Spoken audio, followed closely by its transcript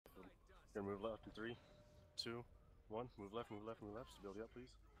Gonna move left in 3, 2, 1. Move left, move left, move left. Stability up,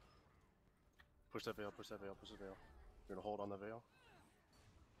 please. Push that veil, push that veil, push the veil. You're gonna hold on the veil.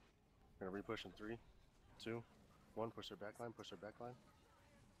 You're gonna repush in 3, 2, 1. Push their backline, push their backline.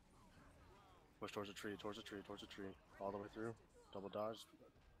 Push towards the tree, towards the tree, towards the tree. All the way through. Double dodge.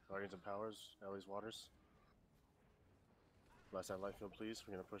 Guardians and powers. Ellie's waters. Last that light field, please.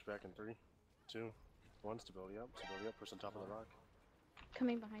 We're gonna push back in 3, 2, 1. Stability up, stability up. Push on top of the rock.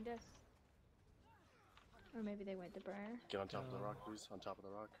 Coming behind us. Or maybe they went to Briar. Get on top of the rock, please. On top of the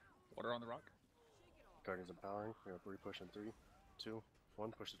rock. Water on the rock. Guardians empowering. We're gonna repush in 3, 2,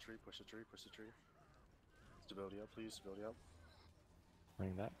 1. Push the tree, push the tree, push the tree. Stability up, please. Stability up.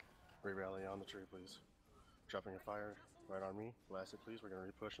 Running back. Re-rally on the tree, please. Dropping a fire right on me. Blast it, please. We're gonna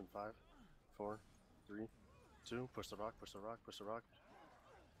repush in 5, 4, 3, 2. Push the rock, push the rock, push the rock.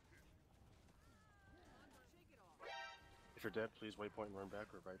 If you're dead, please waypoint and run back.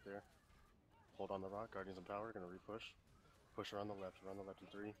 We're right there. Hold on the rock. Guardians in power. Gonna repush. Push around the left. Around the left in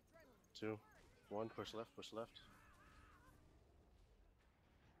 3, 2, 1. Push left. Push left.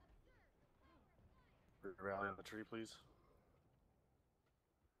 Rally on the tree, please.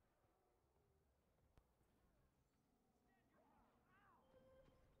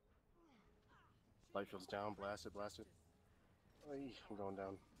 Light field's down. Blast it. Blast it. Ay, I'm going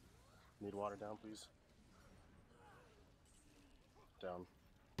down. Need water down, please. Down.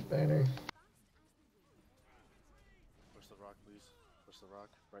 Banner. Push the rock, please. Push the rock.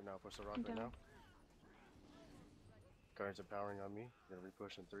 Right now. Push the rock I'm right down. now. Guardians empowering on me. We're gonna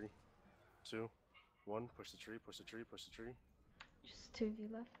repush in 3, 2, 1. Push the tree. Push the tree. Push the tree. Just 2 of you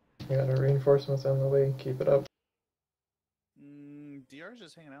left. We got our reinforcements on the way. Keep it up. DR's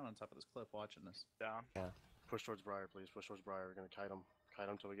just hanging out on top of this cliff watching us. Down. Push towards Briar, please. Push towards Briar. We're gonna kite him. Kite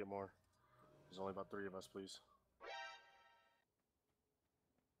him till we get more. There's only about 3 of us, please.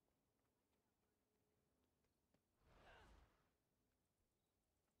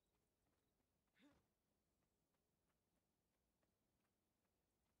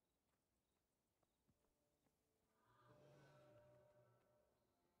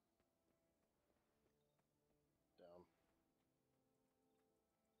 Down.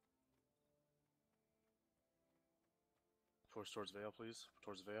 Push towards Vale, please.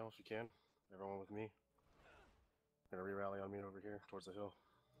 Towards Vale, if you can. Everyone with me. Gonna re-rally on me over here, towards the hill.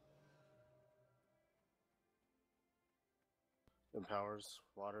 Empowers,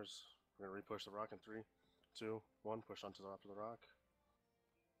 waters. We're gonna repush the rock in 3, 2, 1. Push onto the top of the rock.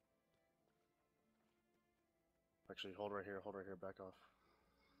 Actually, hold right here, back off.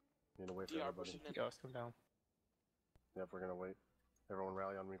 Need to wait for everybody. Ghost, come down. Yep, we're gonna wait. Everyone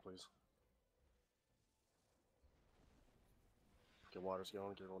rally on me, please. Get waters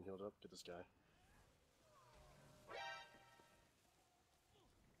going, get everyone healed up, get this guy.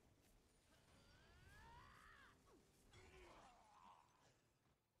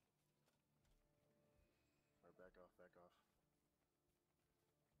 Alright, back off, back off.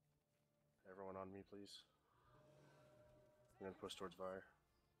 Everyone on me, please. I'm gonna push towards Vire.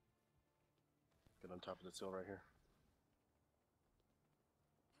 Get on top of this hill right here.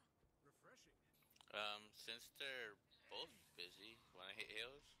 Since they're both busy, wanna hit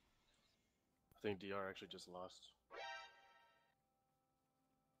heals? I think DR actually just lost.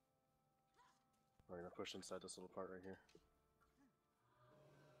 We're gonna push inside this little part right here.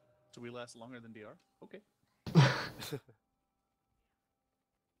 So we last longer than DR? Okay.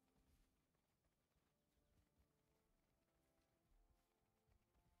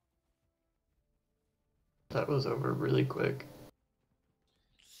 That was over really quick.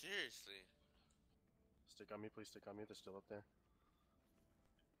 Seriously. Stick on me, please stick on me. They're still up there.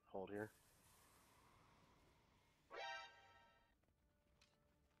 Hold here.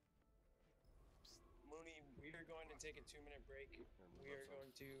 Mooney, we are going to take a 2-minute break. We are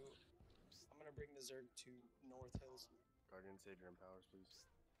going to. I'm going to bring the Zerg to North Hills. Guardian, save your empowers, please.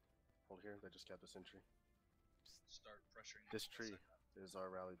 Hold here. They just got the sentry. Start pressuring. This tree is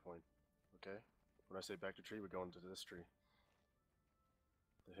our rally point. Okay? When I say back to tree, we're going to this tree.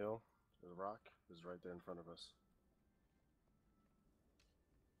 The hill, the rock, is right there in front of us.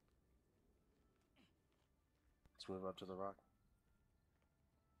 Let's move up to the rock.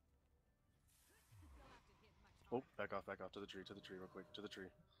 Oh, back off to the tree real quick, to the tree.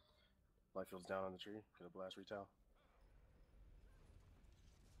 Light field's down on the tree, gonna blast retail.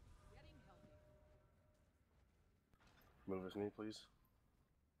 Move with me, please.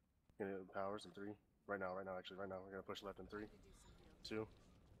 Gonna hit powers in 3. Right now, we're gonna push left in 3, 2,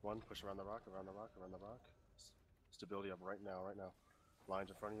 1. Push around the rock. Stability up right now. Lines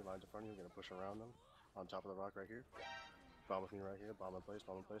in front of you, we're gonna push around them. On top of the rock right here. Bomb with me right here. Bomb in place.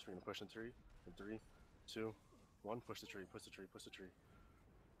 Bomb in place. We're gonna push in 3. In 3, 2, 1. Push the tree. Push the tree. Push the tree.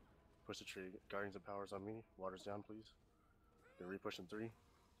 Push the tree. Guardians of Powers on me. Waters down, please. Gonna repush in 3,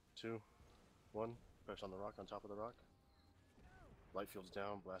 2, 1. Push on the rock. On top of the rock. Light fields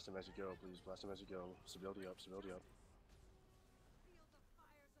down. Blast him as you go, please. Blast him as you go. Stability up. Stability up.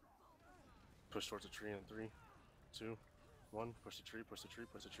 Push towards the tree in 3, 2, 1. Push the tree. Push the tree.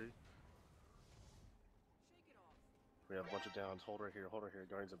 Push the tree. We have a bunch of downs. Hold right here. Hold right here.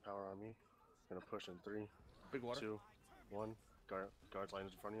 Guardians of Power on me. Gonna push in 3, Big water. 2, 1. Guards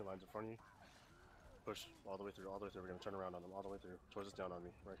lines in front of you. Lines in front of you. Push all the way through. All the way through. We're gonna turn around on them. All the way through. Towards us down on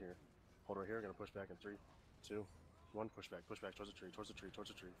me. Right here. Hold right here. Gonna push back in 3, 2, 1. Push back. Push back towards the tree. Towards the tree. Towards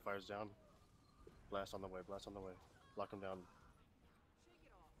the tree. Fires down. Blast on the way. Blast on the way. Lock them down.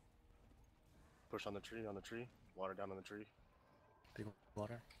 Push on the tree. On the tree. Water down on the tree. Big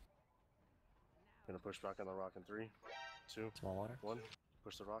water. Gonna push back on the rock in 3, 2, Small water. 1.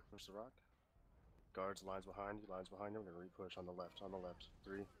 Push the rock. Push the rock. Guards, lines behind you. Lines behind you. We're gonna repush on the left. On the left.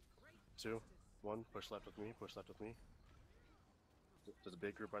 3, 2, 1. Push left with me. Push left with me. There's a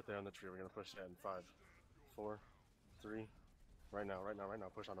big group right there on the tree. We're gonna push that in 5, 4, 3. Right now. Right now. Right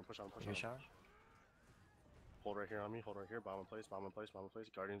now. Push on them. Push on them. Push on Your them. shower. Hold right here on me. Hold right here. Bomb in place. Bomb in place. Bomb in place.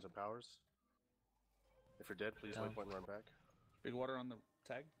 Guardians of Powers. If you're dead, please Down. waypoint and run back. Big water on the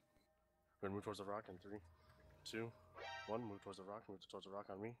tag. We're gonna move towards the rock in 3, 2, 1. Move towards the rock. Move towards the rock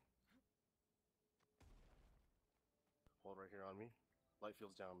on me. Hold right here on me. Light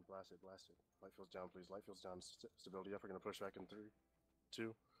fields down. Blast it. Blast it. Light fields down, please. Light fields down. Stability up. We're gonna push back in 3,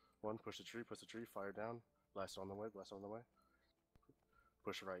 2, 1. Push the tree. Push the tree. Fire down. Blast on the way. Blast on the way.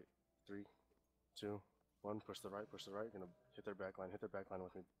 Push right. 3, 2, 1. Push the right. Push the right. Gonna hit their back line. Hit their back line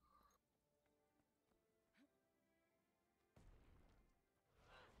with me.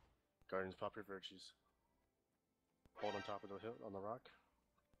 Guardians, pop your virtues. Hold on top of the hill, on the rock.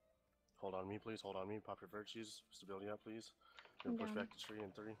 Hold on me, please. Hold on me. Pop your virtues. Stability up, please. Gonna push Down. back the tree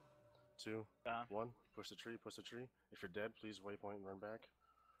in 3, 2, Down. 1. Push the tree. Push the tree. If you're dead, please waypoint and run back.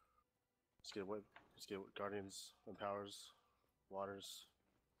 Let's get Guardians and Powers, Waters,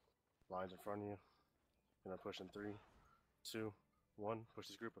 lines in front of you. Gonna push in 3, 2, 1. Push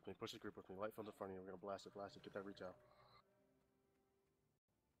this group with me. Push this group with me. Light fields in front of you. We're gonna blast it. Blast it. Get that reach out.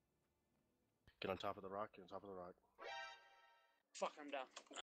 Get on top of the rock. Get on top of the rock. Fuck, I'm down.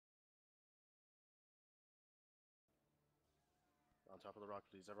 On top of the rock,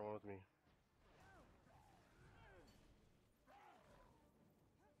 please. Everyone with me.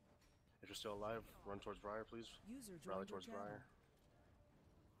 If you're still alive, run towards Briar, please. User Rally joined your towards channel. Briar.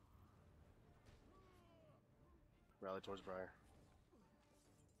 Rally towards Briar.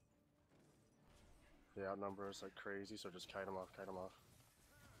 They outnumber us like crazy, so just kite them off, kite them off.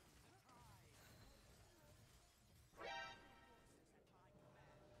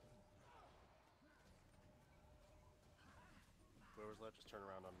 Whoever's left, just turn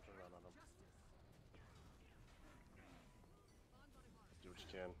around on them, turn around on them. Do what you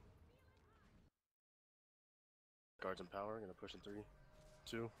can. Guards in power, gonna push in 3,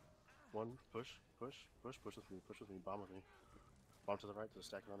 2, 1. Push, push, push, push with me, bomb with me. Bomb to the right, to the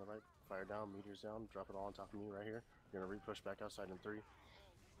stacker on the right. Fire down, meteors down, drop it all on top of me right here. You're gonna re-push back outside in 3,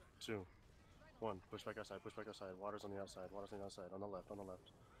 2, 1. Push back outside, push back outside. Water's on the outside, water's on the outside, on the left, on the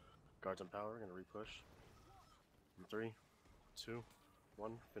left. Guards in power, gonna re-push. In 3, 2,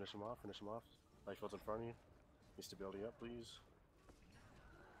 1. Finish him off, finish him off. Light fields in front of you. Need stability up, please.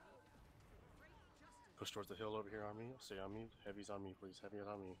 Push towards the hill over here on me. Stay on me. Heavy's on me, please. Heavy is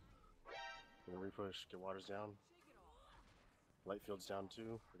on me. We're gonna repush. Get waters down. Light fields down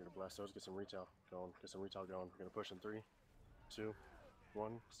too. We're gonna blast those. Get some retail going. Get some retail going. We're gonna push in 3, 2,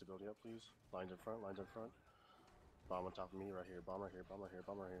 1. Stability up, please. Lines in front. Lines in front. Bomb on top of me right here. Bomb right here. Bomb right here.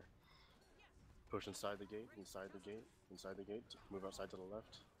 Bomb right here. Push inside the gate. Inside the gate. Inside the gate. Move outside to the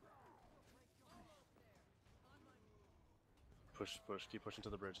left. Push, push, keep pushing to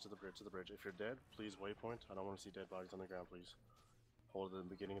the bridge, to the bridge, to the bridge. If you're dead, please waypoint. I don't want to see dead bodies on the ground, please. Hold at the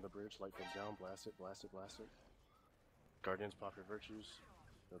beginning of the bridge, light fields down, blast it, blast it, blast it. Guardians, pop your virtues.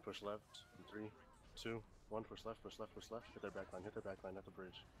 Gonna push left in 3, 2, 1. Push left, push left, push left. Hit their backline at the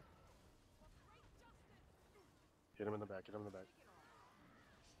bridge. Hit him in the back, hit him in the back.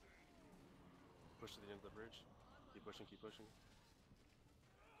 Push to the end of the bridge. Keep pushing, keep pushing.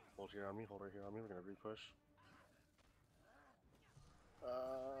 Hold here on me, hold right here on me. We're gonna re-push.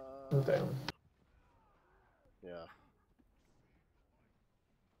 Damn. Yeah.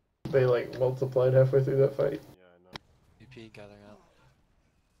 They like multiplied halfway through that fight. Yeah, I know. UP gathering up.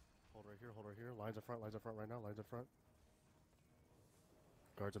 Hold right here, hold right here. Lines in front right now, lines in front.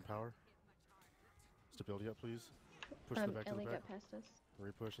 Guards in power. Stability up, please. Push to the back to the Ellie back. got past us.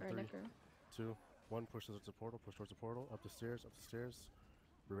 Repush in Or 3, Necro. 2, 1. Push towards the portal. Push towards the portal. Up the stairs. Up the stairs.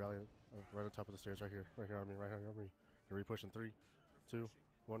 We rally right on top of the stairs. Right here. Right here on me. Right here on me. And repush in 3, 2,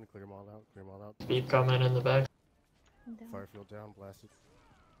 1. Clear them all out. Clear them all out. Beep coming in the back. I'm down. Firefield down. Blast it.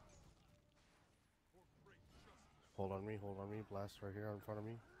 Hold on me. Hold on me. Blast right here in front of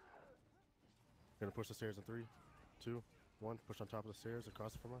me. Gonna push the stairs in 3, 2, 1. Push on top of the stairs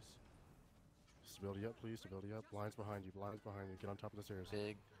across from us. Stability up, please. Stability up. Lines behind you. Lines behind you. Get on top of the stairs.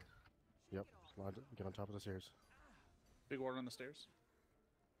 Big. Yep. Get on top of the stairs. Big water on the stairs.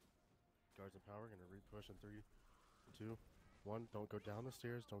 Guards and power. Gonna repush in 3, 2, 1. Don't go down the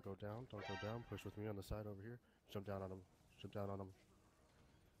stairs. Don't go down. Don't go down. Push with me on the side over here. Jump down on them. Jump down on them.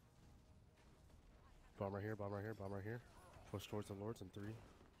 Bomb right here. Bomb right here. Bomb right here. Push towards the lords in 3,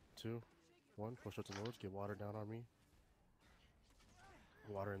 2, 1. Push towards the lords. Get water down on me.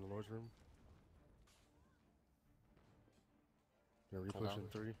 Water in the lord's room. Gonna Hold repush on. in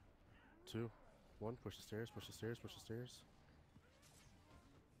 3, 2, 1. Push the stairs. Push the stairs. Push the stairs.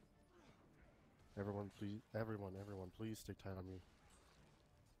 Everyone, please stick tight on me.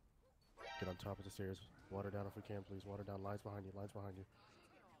 Get on top of the stairs. Water down if we can, please. Water down. Lines behind you. Lines behind you.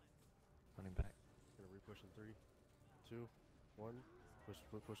 Running back. Gonna repush in 3, 2, 1. Push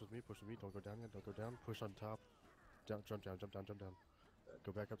with me. Push with me. Don't go down yet. Don't go down. Push on top. Down. Jump down. Jump down. Jump down.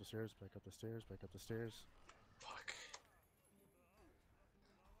 Go back up the stairs. Back up the stairs. Back up the stairs. Fuck.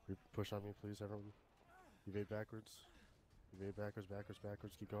 Push on me, please, everyone. Evade backwards. Evade backwards. Backwards.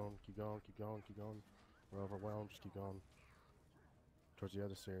 Backwards. Keep going. Keep going. Keep going. Keep going. We're overwhelmed. Just keep going. Towards the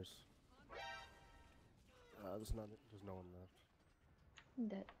other stairs. There's no one left. I'm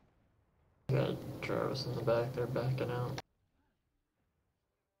dead. Got Jarvis in the back. They're backing out.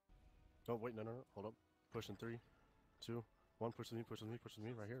 Oh, wait, no. Hold up. Push in 3, 2, 1. Push with me. Push with me. Push with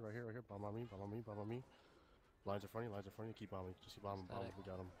me. Right here. Right here. Right here. Bomb on me. Bomb on me. Bomb on me. Lines in front of you. Lines in front of you. Keep bombing. Just keep bombing. Bombing. Static. We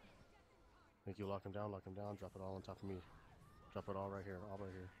got him. Thank you. Lock him down. Lock him down. Drop it all on top of me. Drop it all right here. All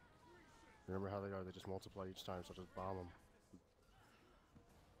right here. Remember how they are. They just multiply each time, so just bomb them.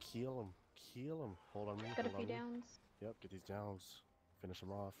 Kill them. Kill them. Hold on me. Got a Hold few on me. downs. Yep, get these downs. Finish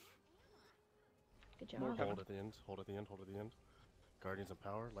them off. Good job. More Hold at the end. Hold at the end. Hold at the end. Guardians of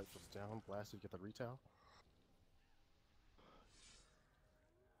power. Light field's down. Blasted. Get the retail.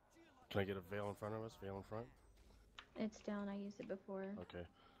 Can I get a veil in front of us? Veil in front? It's down. I used it before. Okay.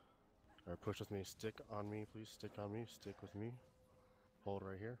 Alright, push with me. Stick on me, please. Stick on me. Stick with me. Hold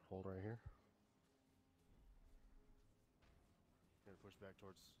right here. Hold right here. Gonna push back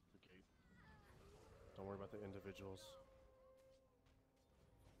towards the gate. Don't worry about the individuals.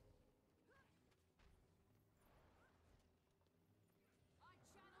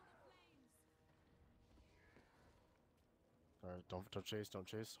 Alright, don't chase, don't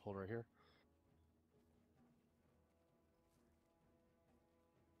chase. Hold right here.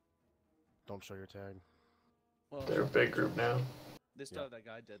 Don't show your tag. Well, They're a big group now. they still Yeah. have that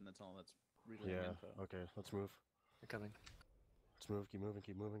guy dead in the tunnel that's relaying Yeah, info. okay, let's move. They're coming. Let's move, keep moving,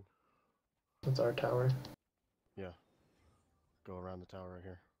 keep moving. That's our tower. Yeah. Go around the tower right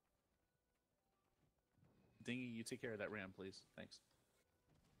here. Dingy, you take care of that ram, please. Thanks.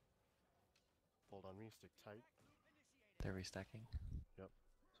 Hold on me, stick tight. They're restacking. So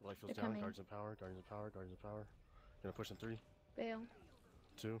light feels They're down, coming. guardians of power, guardians of power, guardians of power. Gonna push in 3, Bail.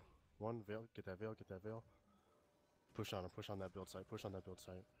 2, 1, veil, get that veil, get that veil. Push on him, push on that build site, push on that build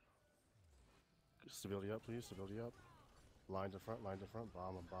site. Stability up, please, stability up. Lines in front,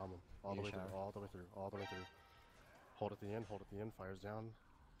 bomb them, bomb them. All the Need way a through, shower. all the way through, all the way through. Hold at the end, fires down.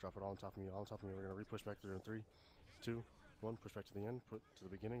 Drop it all on top of me, all on top of me. We're gonna re-push back through in 3, 2, 1, push back to the end, put to the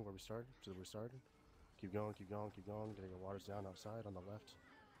beginning where we started, Keep going, keep going, keep going. Getting your waters down outside on the left.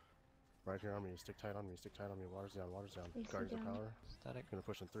 Right here on me, stick tight on me, waters down, waters down. AC Guardians of down. power. Static. Gonna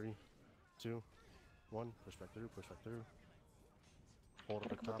push in 3, 2, 1, push back through, push back through. Hold at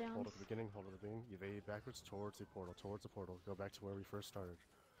Got a the couple top, hold at downs. the beginning, hold at the beginning. Evade backwards towards the portal. Go back to where we first started.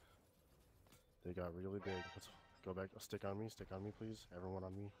 They got really big. Let's go back. Stick on me, please. Everyone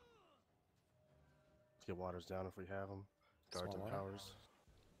on me. Let's get waters down if we have them. Guards Small and water. powers.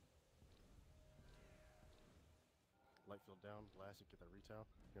 Light field down, blast it, get that retail.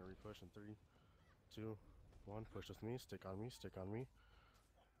 Gonna re-push in 3, 2, 1. Push with me, stick on me.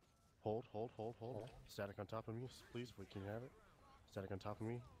 Hold. Static on top of me, please, if we can have it. Static on top of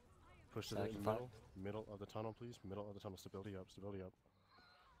me. Push to the Static in front. middle of the tunnel, please. Middle of the tunnel, stability up. Hold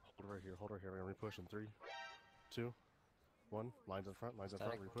right here. We're gonna re-push in 3, 2, 1. Lines in front,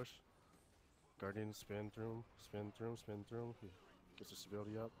 Static. re-push. Guardians, spin through 'em. Gets the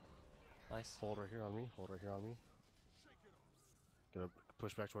stability up. Nice. Hold right here on me. Gonna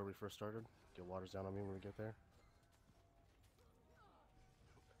push back to where we first started. Get waters down on me when we get there.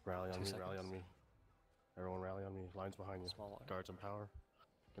 Rally on 2 me, seconds. rally on me. Everyone rally on me. Lines behind you. Small water. Guards on power.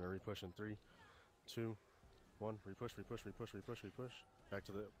 Gonna repush in 3, 2, 1. Repush, repush, repush, repush, repush. Back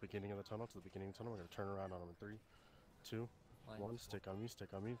to the beginning of the tunnel, We're gonna turn around on them in 3, 2, Line. 1. Stick on me,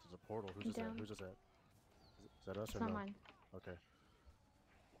 stick on me. There's a portal. Who's this at? Down. Who's this at? Is that us It's or not no? mine. Okay.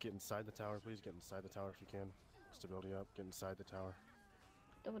 Get inside the tower, please. Get inside the tower if you can. Stability up. Get inside the tower.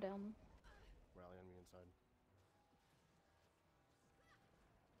 Double down. Rally on me inside.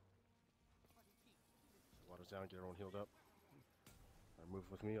 Water's down. Get everyone healed up. Alright, move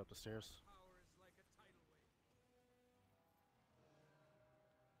with me up the stairs.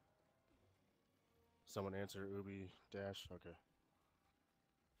 Someone answer Ubi dash. Okay.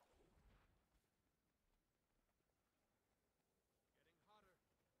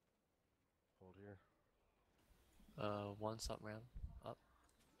 Hold here. 1 sub ramp up.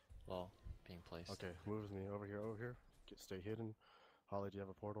 Well, being placed. Okay, move with me over here, over here. Stay hidden. Holly, do you have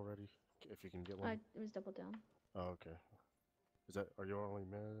a portal ready? If you can get one. It was double down. Oh, okay. Are you only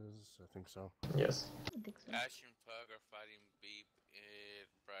Mez? I think so. Yes. I think so. Ash and Pug are fighting Beep and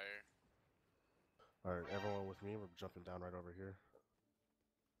Briar. Alright, everyone with me. We're jumping down right over here.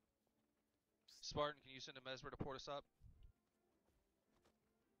 Spartan, can you send a Mesmer to port us up?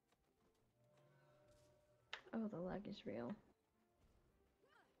 Oh, the lag is real.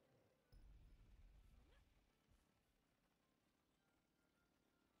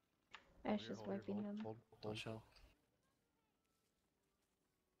 Ash Hold here, is hold here, wiping hold, them. hold, Don't hold. show.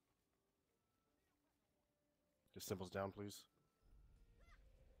 Get symbols down, please.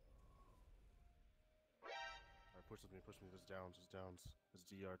 Alright, push with me, push me. There's downs, there's downs. There's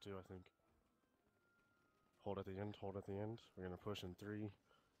DR2, I think. Hold at the end, hold at the end. We're gonna push in 3.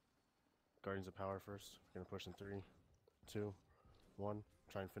 Guardians of Power first. We're gonna push in 3, 2, 1.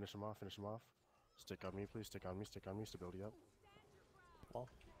 Try and finish them off, finish them off. Stick on me, please. Stick on me, stick on me. Stability up. Wall.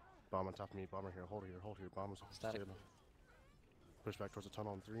 Bomb on top of me, bomber here. Hold here, hold here. Bomb is Static. Push back towards the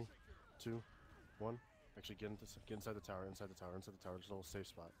tunnel in 3, 2, 1. Actually, get inside the tower, inside the tower, inside the tower. There's a little safe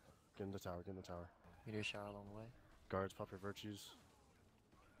spot. Get in the tower, get in the tower. Meteor shower along the way. Guards, pop your virtues.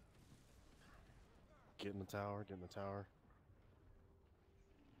 Get in the tower, get in the tower.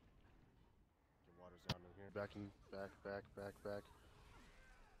 Get waters down in here. Back in, back.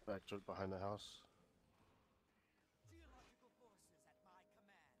 Back to behind the house.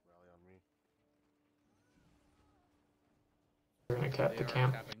 Rally on me. We're gonna cap They the are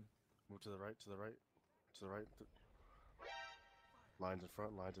camp. capping. Move to the right, to the right, to the right. Lines in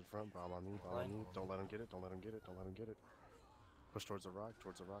front, bomb on me, bomb on me. Don't let him get it, don't let him get it, don't let him get it. Push towards the rock,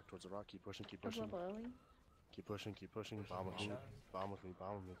 towards the rock, towards the rock. Keep pushing, keep pushing. Double early. Keep pushing, keep pushing. Bomb with me, bomb with me,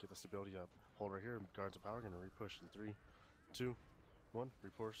 bomb with me. Get the stability up. Hold right here. Guards of power, gonna repush in 3, 2, 1.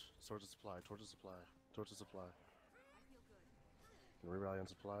 Repush towards the supply, towards the supply, towards the supply. Gonna re-rally on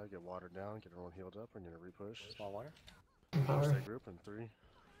supply, get watered down, get everyone healed up. We're gonna repush. Small water. Push Power. that group in 3,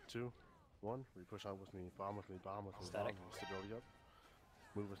 2, 1. Repush on with me, bomb with me, bomb with me, bomb Static. with me. Stability up.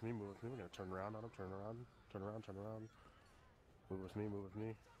 Move with me, move with me. We're gonna turn around on him, turn around, turn around, turn around. Move with me, move with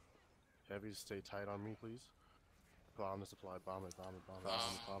me. Heavies, stay tight on me, please. Bomb the supply, bomb it, bomb it, bomb it,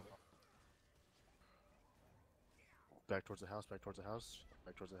 bomb it, bomb it. Back towards the house, back towards the house,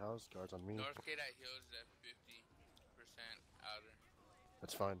 back towards the house. Guards on me. North Gate at Hills is at 50% outer.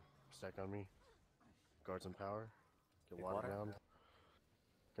 That's fine. Stack on me. Guards in power. Get Big water water. down.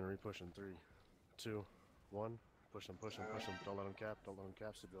 Gonna repush in 3, 2, 1. Push him, push him, push him. Don't let him cap, don't let him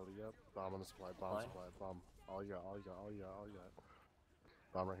cap. Stability up. Bomb on the supply, bomb Line. supply, bomb. All you got, all you got, all you got, all you got.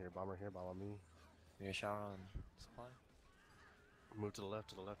 Bomb right here, bomb right here, bomb on me. Meteor shower on supply. Move to the left,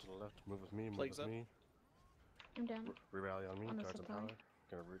 to the left, to the left. Move with me, move Plagues with up. me. I'm down. Re-rally on me. On the Guards on supply. power.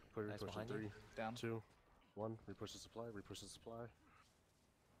 Gonna put Guys repush in behind you. 3, Down. 2, 1. Repush the supply, repush the supply.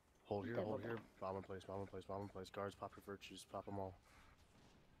 Hold here, Double hold here. down. Bomb in place, bomb in place, bomb in place. Guards, pop your virtues, pop them all.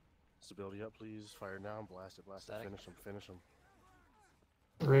 Stability up, please. Fire down, blast it, blast it. Static. Finish them, finish them.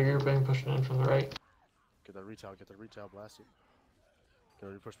 Regrouping, pushing in from the right. Get that retail, blast it.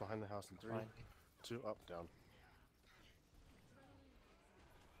 Gonna repush behind the house in 3, Line. 2, up, down.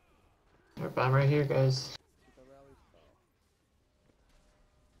 Alright, bomb right here, guys.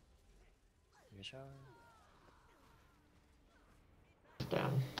 Meteor shower.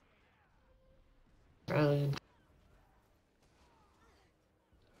 Down. Rallied.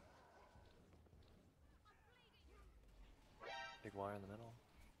 Big wire in the middle.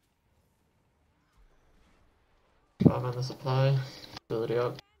 Bomb on the supply. Stability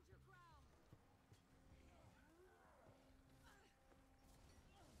up.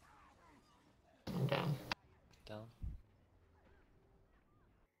 I'm down. Down.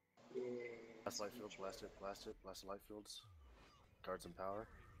 Blast light fields, blast it, blast it, blast the light fields. Guards in power.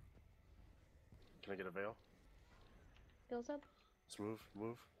 Can I get a veil? Bills up. Let's move,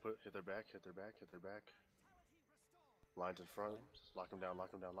 move. Hit their back, hit their back, hit their back. Lines in front. Lock them down,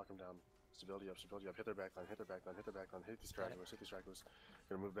 lock them down, lock them down. Stability up, stability up. Hit their back line, hit their back line, hit their back line. Hit these stragglers, hit these stragglers.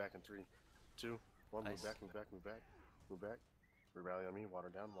 Gonna move back in 3, 2, 1. Nice. Move back, move back, move back. Move back. Rally on me. Water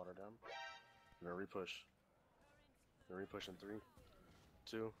down, water down. We're gonna repush. We're gonna repush in 3,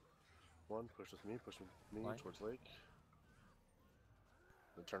 2, 1. Push with me, push with me Line. towards lake.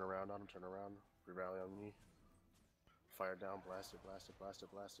 Then turn around on him, turn around. Rally on me. Fire down, blast it, blast it, blast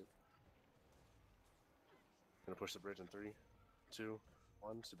it, blast it. Gonna push the bridge in 3, 2,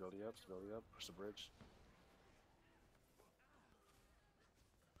 1. Stability up, stability up. Push the bridge.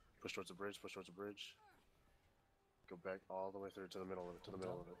 Push towards the bridge, push towards the bridge. Go back all the way through to the middle of it, to the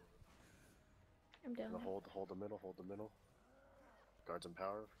middle of it. I'm down. Gonna hold the middle, hold the middle. Guards in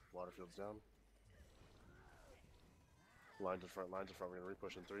power, water fields down. Lines in front, we're gonna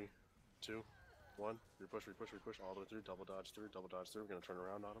repush in 3, 2, 1. Repush, repush, repush, all the way through, double dodge through, double dodge through. We're gonna turn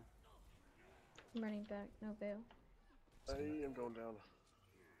around on him. I'm running back. No veil. I am going down.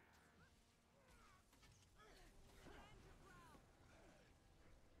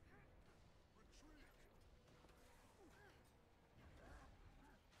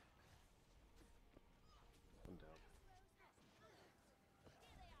 I'm down.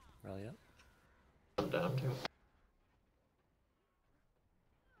 Rally up. I'm down too.